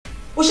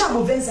ó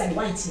ṣàmọ̀ venza ní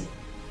white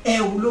ẹ̀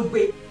ò ló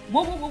gbé.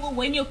 wo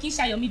èmi ò kì í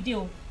ṣayọ̀mídé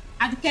o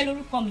Adúkẹ́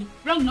lórúkọ mi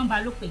wrong number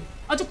ló pè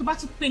ọjọ́ tó bá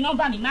tún pè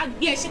nọ́mbà mi má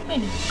gbé ẹ ṣépè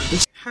mi.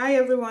 Hi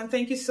everyone,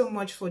 thank you so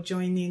much for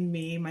joining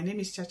me. My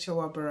name is Chacha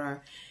Wabara,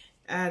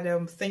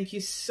 and thank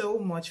you so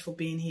much for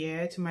being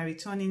here. To my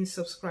returning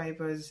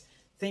subscribers,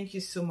 thank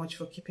you so much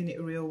for keeping it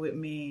real with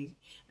me.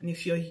 And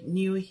if you're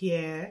new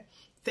here,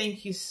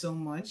 thank you so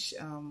much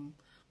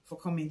for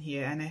coming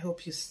here, and I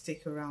hope you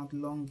stick around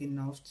long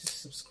enough to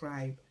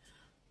subscribe,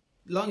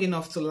 long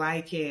enough to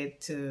like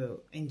it,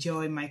 to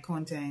enjoy my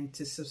content,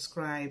 to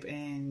subscribe,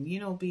 and be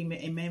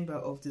a member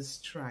of this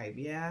tribe.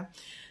 Yeah,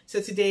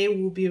 so today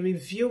we'll be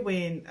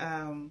reviewing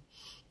a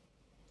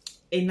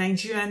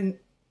Nigerian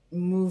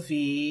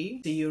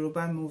movie, the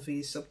Yoruba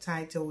movie,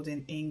 subtitled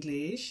in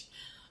English,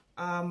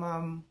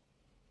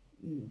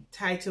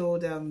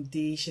 titled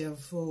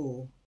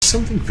DEJAVU.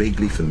 Something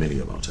vaguely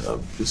familiar about her.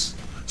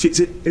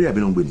 She's area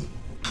been on Winnie.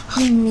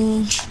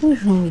 Mommy,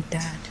 what's wrong with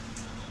Dad?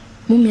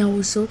 Mommy, I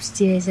was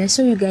upstairs. I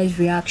saw you guys'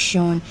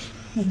 reaction.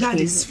 That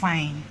is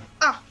fine.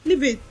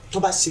 Leave it. Tó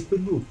bá ṣe pé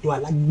lóòótọ́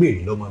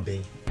alágbèrè lọ́mọ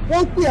bẹ́ẹ̀.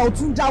 Wọ́n pè ẹ́ ó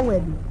tún dáhùn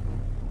ẹ̀ ni.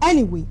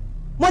 Anyway,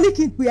 mo ní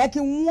kí n pè ẹ́ kí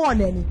n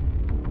wọ́n ẹ̀ ni.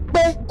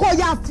 Pé kó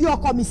yá fi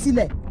ọkọ mi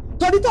sílẹ̀.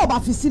 Torí tó bá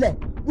fi sílẹ̀,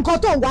 nǹkan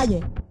tó ń wá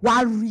yẹn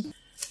wàá rí.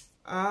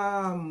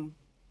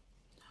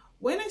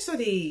 When I saw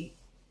the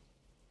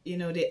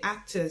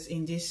actors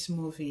in this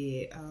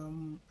movie,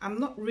 I'm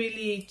not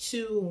really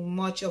too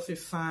much of a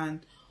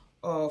fan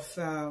of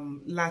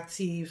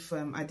Lateef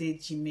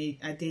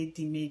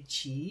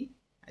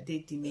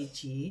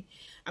Adedimeji.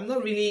 I'm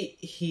not really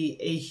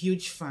a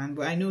huge fan,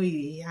 but I know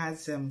he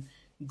has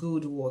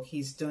good work.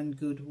 He's done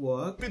good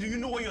work. Do you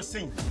know what you're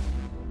saying?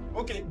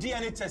 Okay,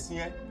 DNA testing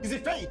here. Is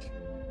it fake?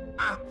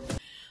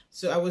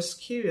 So I was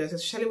curious,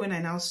 especially when I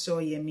now saw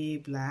Yemi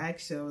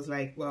Blaq. So I was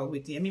like, well,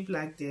 with Yemi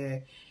Blaq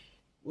there,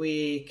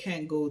 we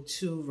can't go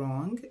too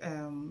wrong.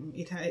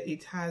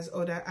 It has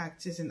other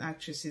actors and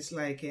actresses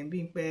like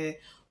bimpe,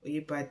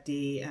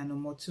 oyebade, and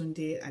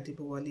Omotunde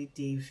Adebowale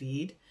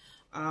David.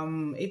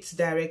 Its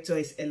director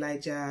is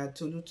Elijah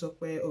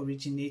Tolutope,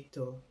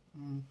 originator.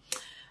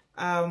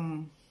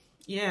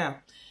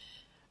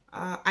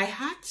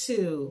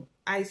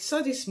 I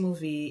saw this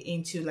movie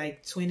into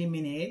like 20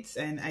 minutes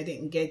and I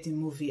didn't get the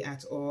movie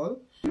at all.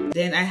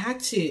 Then I had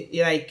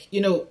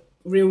to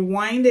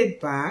rewind it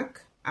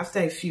back after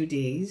a few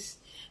days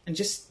and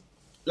just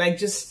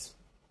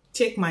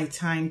take my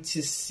time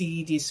to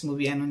see this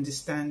movie and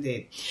understand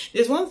it.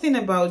 There's one thing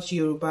about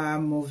Yoruba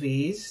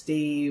movies,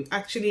 they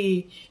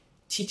actually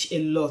teach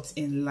a lot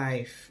in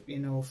life,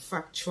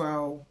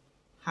 factual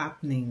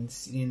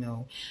happenings,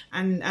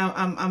 and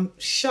I'm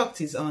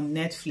shocked it's on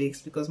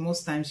Netflix, because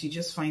most times you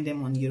just find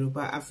them on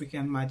Yoruba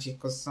African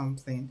Magic or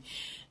something.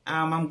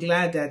 I'm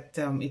glad that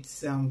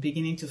it's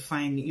beginning to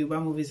find,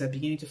 Yoruba movies are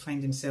beginning to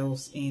find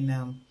themselves in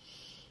on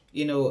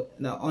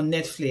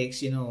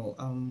Netflix.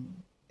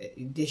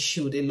 They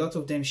should, a lot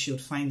of them should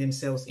find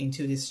themselves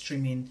into the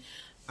streaming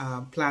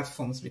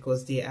platforms,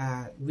 because they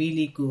are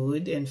really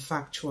good and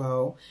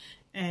factual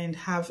and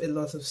have a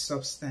lot of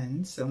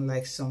substance,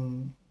 unlike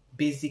some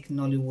basic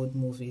Nollywood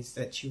movies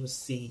that you will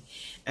see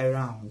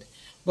around.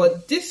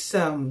 But this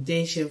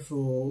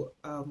DEJAVU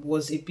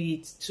was a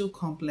bit too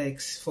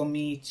complex for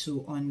me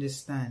to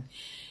understand.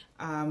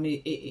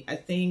 I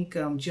think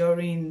a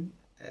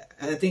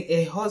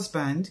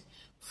husband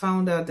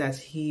found out that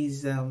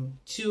his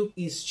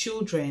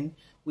children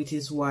with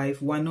his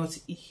wife were not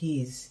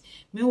his.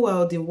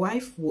 Meanwhile, the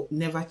wife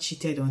never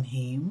cheated on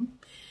him,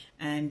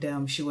 and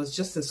she was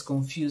just as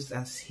confused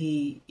as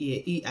he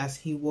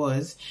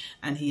was,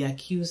 and he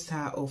accused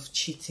her of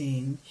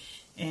cheating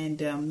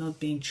and not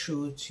being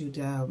true to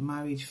the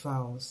marriage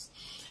vows.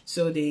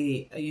 So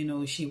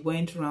she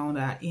went around,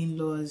 her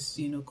in-laws,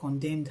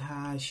 condemned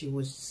her. She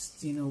was,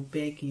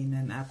 begging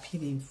and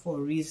appealing for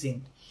a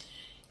reason.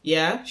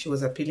 Yeah, she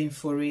was appealing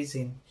for a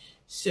reason.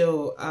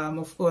 So,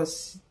 of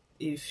course,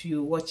 if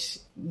you watch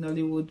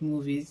Nollywood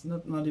movies,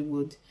 not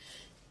Nollywood,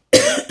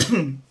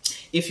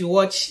 if you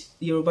watch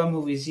Yoruba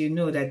movies, you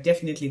know that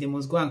definitely they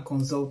must go and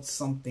consult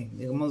something.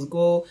 They must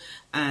go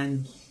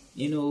and,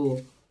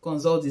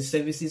 consult the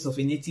services of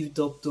a native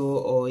doctor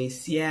or a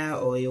seer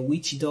or a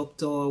witch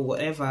doctor or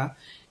whatever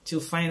to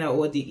find out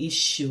what the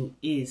issue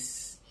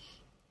is.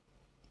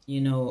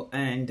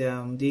 And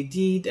they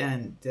did,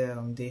 and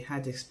they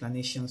had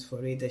explanations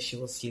for it, that she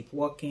was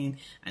sleepwalking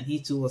and he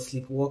too was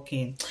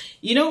sleepwalking.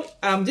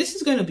 This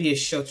is going to be a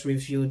short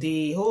review.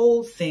 The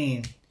whole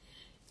thing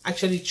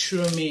actually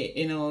threw me,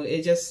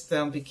 it just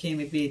became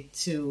a bit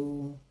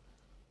too,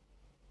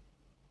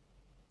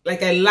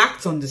 like, I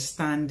lacked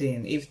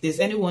understanding. If there's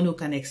anyone who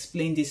can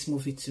explain this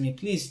movie to me,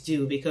 please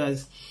do,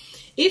 because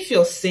if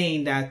you're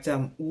saying that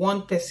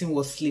one person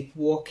was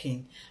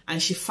sleepwalking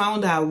and she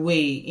found her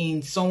way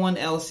in someone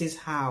else's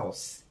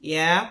house,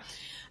 yeah,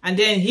 and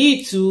then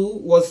he too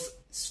was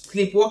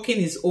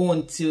sleepwalking his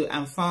own too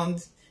and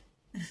found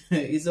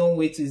his own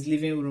way to his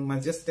living room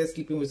and just started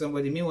sleeping with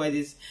somebody. Meanwhile,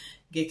 this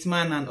gate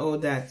man and all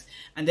that,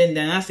 and then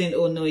they're not saying,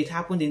 oh no, it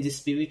happened in the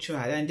spiritual,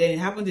 and then it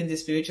happened in the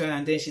spiritual,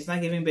 and then she's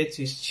not giving birth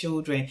to his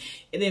children.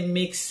 It didn't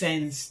make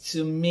sense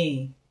to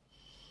me.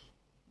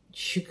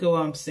 You know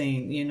what I'm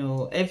saying? You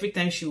know, every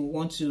time she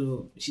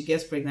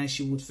gets pregnant,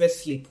 she would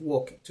first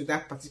sleepwalk to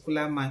that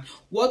particular man.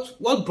 What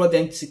brought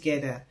them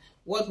together?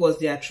 What was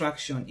the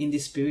attraction in the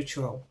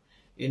spiritual?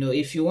 You know,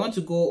 if you want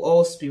to go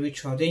all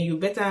spiritual, then you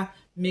better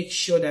make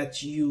sure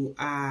that you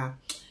are,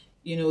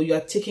 you know, you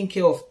are taking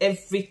care of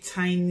every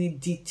tiny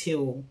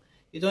detail.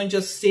 You don't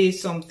just say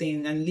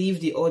something and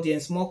leave the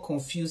audience more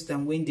confused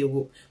than when they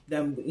were,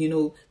 you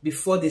know,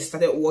 before they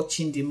started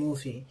watching the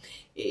movie.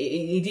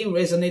 It didn't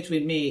resonate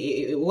with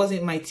me. It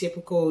wasn't my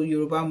typical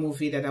Yoruba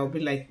movie that I would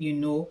be like, you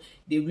know,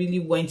 they really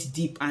went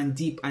deep and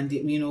deep, and they,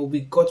 you know,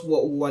 we got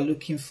what we were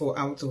looking for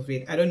out of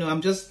it. I don't know.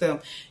 I'm just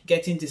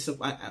getting this.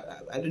 I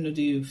don't know.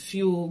 The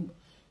few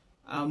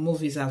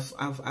movies I've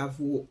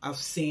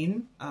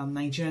seen,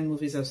 Nigerian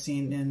movies I've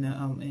seen,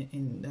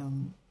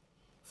 and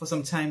for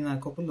some time now, a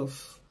couple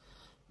of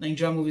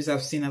Nigerian movies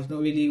I've seen have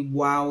not really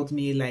wowed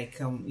me like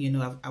you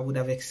know, I would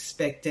have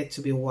expected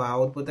to be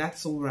wowed, but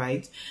that's all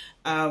right.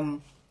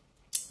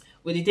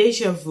 With the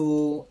deja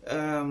vu,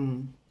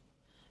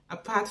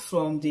 apart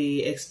from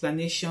the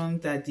explanation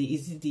that the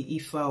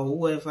Ifa or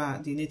whoever,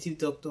 the native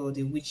doctor or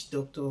the witch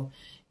doctor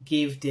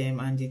gave them,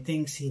 and the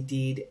things he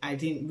did, I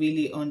didn't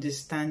really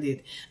understand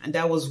it, and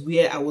that was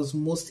where I was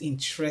most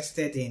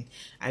interested in.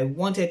 I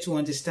wanted to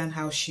understand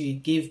how she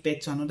gave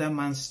birth to another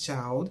man's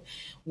child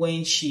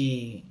when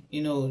she,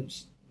 you know,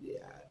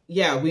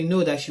 yeah, we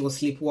know that she was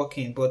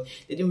sleepwalking, but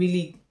they didn't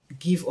really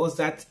give us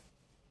that,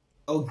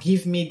 or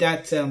give me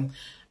that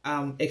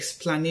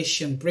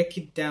explanation, break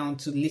it down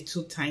to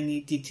little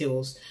tiny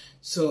details,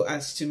 so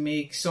as to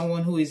make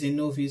someone who is a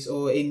novice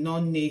or a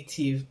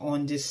non-native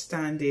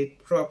understand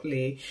it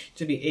properly,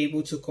 to be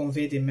able to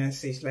convey the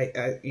message, like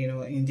you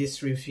know, in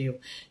this review.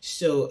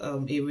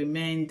 So it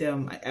remained,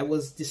 I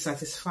was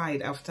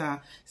dissatisfied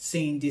after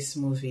seeing this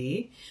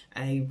movie.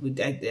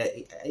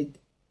 It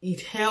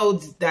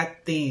held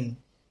that thing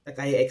that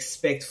I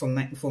expect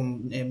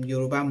from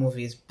Yoruba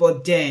movies,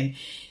 but then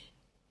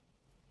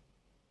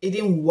it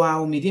didn't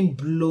wow me, it didn't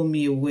blow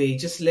me away. It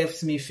just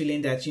left me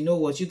feeling that, you know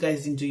what, you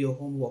guys didn't do your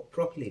homework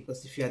properly.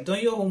 Because if you had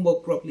done your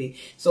homework properly,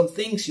 some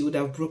things you would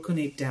have broken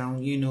it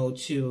down, you know,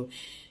 to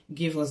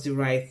give us the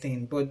right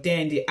thing. But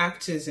then the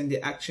actors and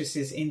the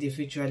actresses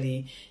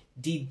individually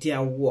did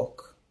their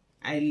work.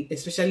 I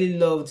especially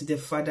loved the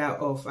father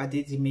of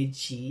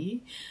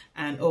adedimeji,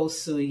 and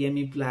also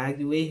Yemi Blaq,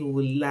 the way he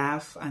would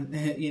laugh and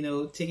you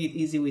know, take it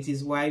easy with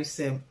his wife's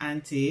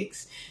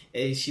antics.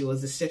 She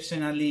was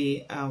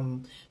exceptionally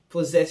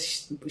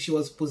she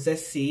was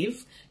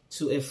possessive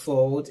to a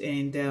fault,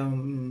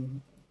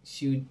 and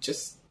she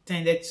just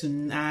tended to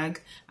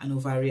nag and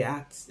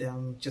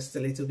overreact just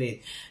a little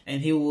bit.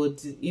 And he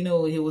would, you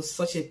know, he was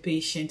such a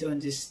patient,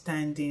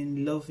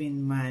 understanding,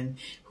 loving man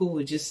who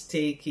would just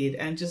take it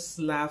and just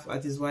laugh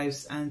at his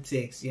wife's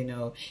antics, you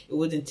know. He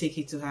wouldn't take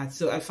it to heart.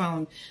 So I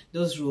found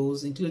those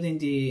roles, including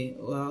the,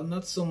 well,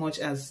 not so much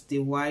as the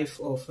wife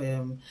of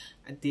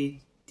Adedimeji,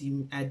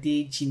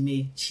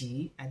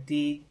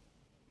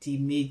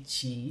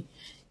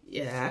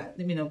 yeah,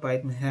 let me not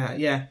bite my hair.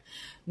 Yeah,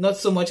 not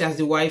so much as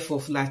the wife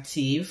of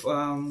Lateef.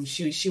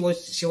 She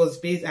was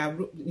based,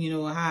 you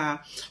know, her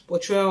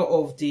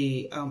portrayal of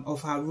the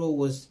of her role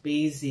was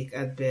basic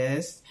at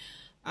best,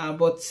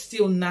 but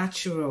still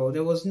natural.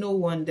 There was no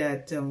one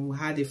that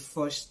had a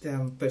first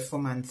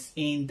performance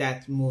in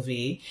that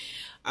movie.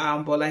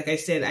 But like I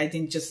said, I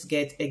didn't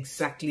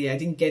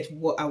get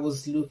what I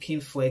was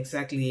looking for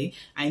exactly.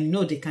 I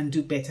know they can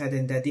do better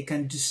than that. They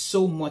can do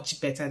so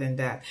much better than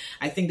that.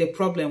 I think the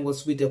problem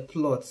was with the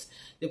plot.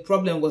 The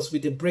problem was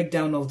with the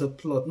breakdown of the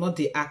plot, not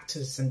the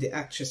actors and the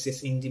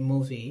actresses in the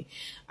movie.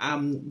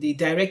 The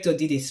director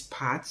did his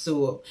part,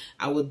 so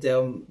I would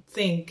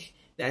think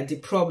that the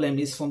problem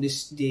is from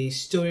the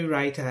story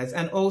writers,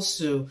 and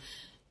also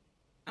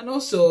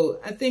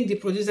I think the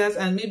producers,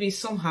 and maybe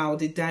somehow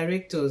the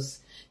directors.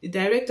 The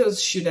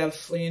directors should have,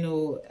 you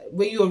know,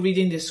 when you're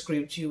reading the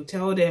script, you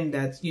tell them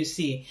that, you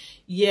see,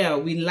 yeah,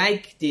 we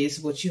like this,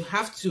 but you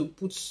have to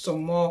put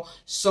some more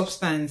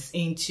substance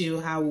into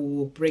how we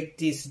will break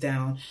this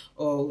down,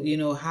 or, you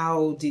know,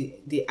 how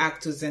the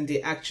actors and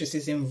the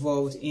actresses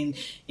involved in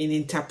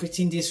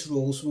interpreting these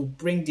roles will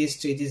bring this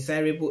to a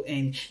desirable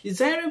end.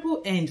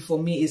 Desirable end for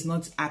me is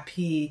not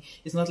happy.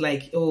 It's not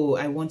like, oh,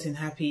 I want a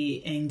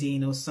happy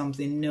ending or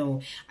something.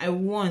 No, I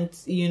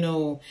want, you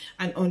know,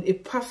 a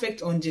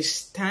perfect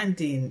understanding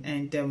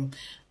and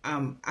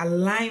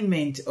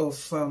alignment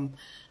of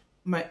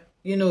my,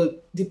 you know,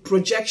 the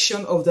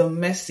projection of the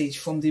message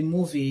from the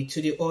movie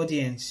to the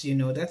audience. You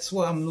know, that's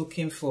what I'm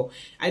looking for.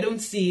 I don't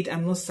see it.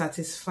 I'm not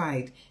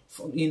satisfied,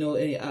 you know,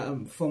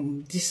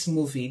 from this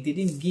movie. They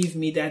didn't give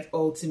me that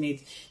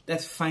ultimate,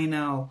 that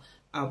final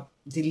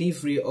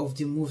delivery of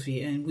the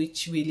movie, and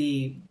which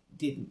really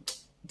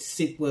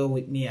sit well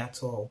with me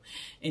at all.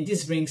 And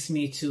this brings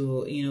me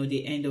to, you know,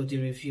 the end of the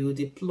review.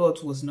 The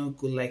plot was not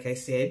good, like I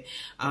said.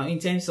 In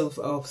terms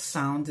of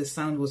sound, the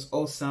sound was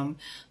awesome.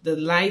 The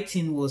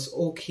lighting was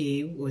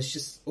okay, was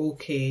just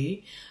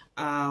okay.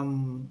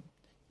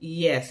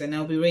 Yes, and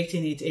I'll be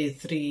rating it a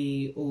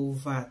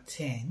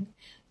 3/10.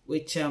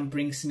 Which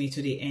brings me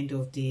to the end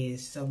of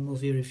this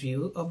movie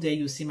review. Up there,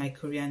 you see my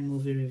Korean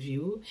movie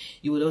review.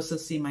 You will also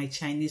see my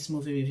Chinese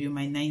movie review,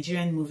 my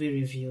Nigerian movie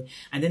review,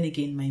 and then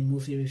again, my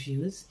movie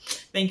reviews.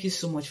 Thank you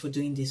so much for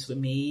doing this with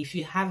me. If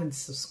you haven't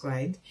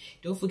subscribed,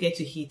 don't forget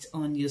to hit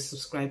on your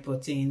subscribe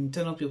button,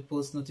 turn up your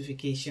post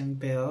notification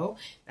bell.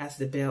 That's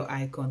the bell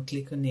icon.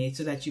 Click on it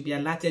so that you'll be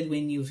alerted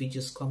when new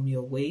videos come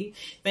your way.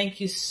 Thank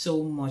you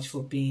so much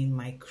for being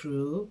my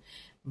crew,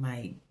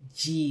 my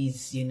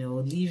G's. You know,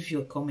 leave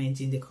your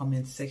comment in the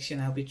comment section.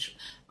 I'll be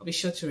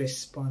sure to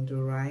respond.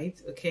 All right,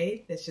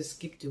 okay, let's just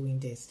keep doing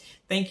this.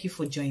 Thank you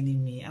for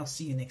joining me. I'll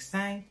see you next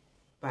time.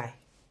 Bye.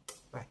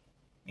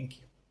 Thank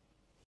you.